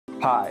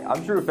Hi,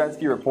 I'm Drew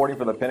Fensky reporting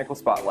for the Pinnacle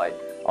Spotlight.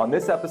 On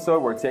this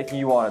episode, we're taking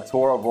you on a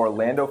tour of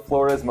Orlando,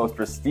 Florida's most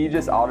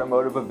prestigious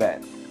automotive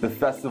event, the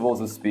Festivals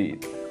of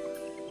Speed.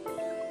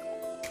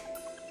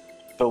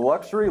 The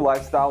luxury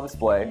lifestyle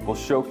display will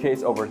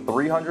showcase over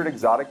 300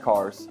 exotic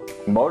cars,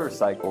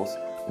 motorcycles,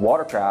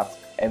 watercraft,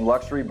 and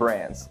luxury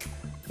brands.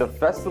 The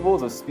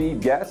Festivals of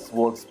Speed guests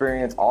will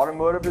experience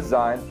automotive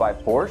designs by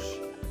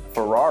Porsche,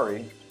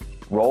 Ferrari,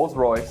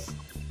 Rolls-Royce,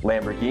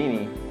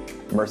 Lamborghini,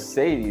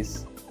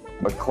 Mercedes,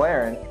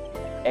 McLaren,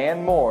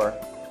 and more,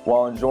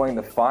 while enjoying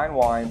the fine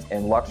wines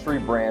and luxury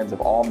brands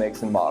of all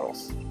makes and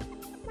models.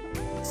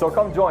 So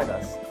come join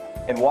us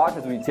and watch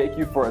as we take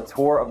you for a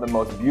tour of the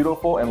most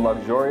beautiful and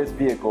luxurious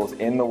vehicles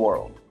in the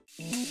world.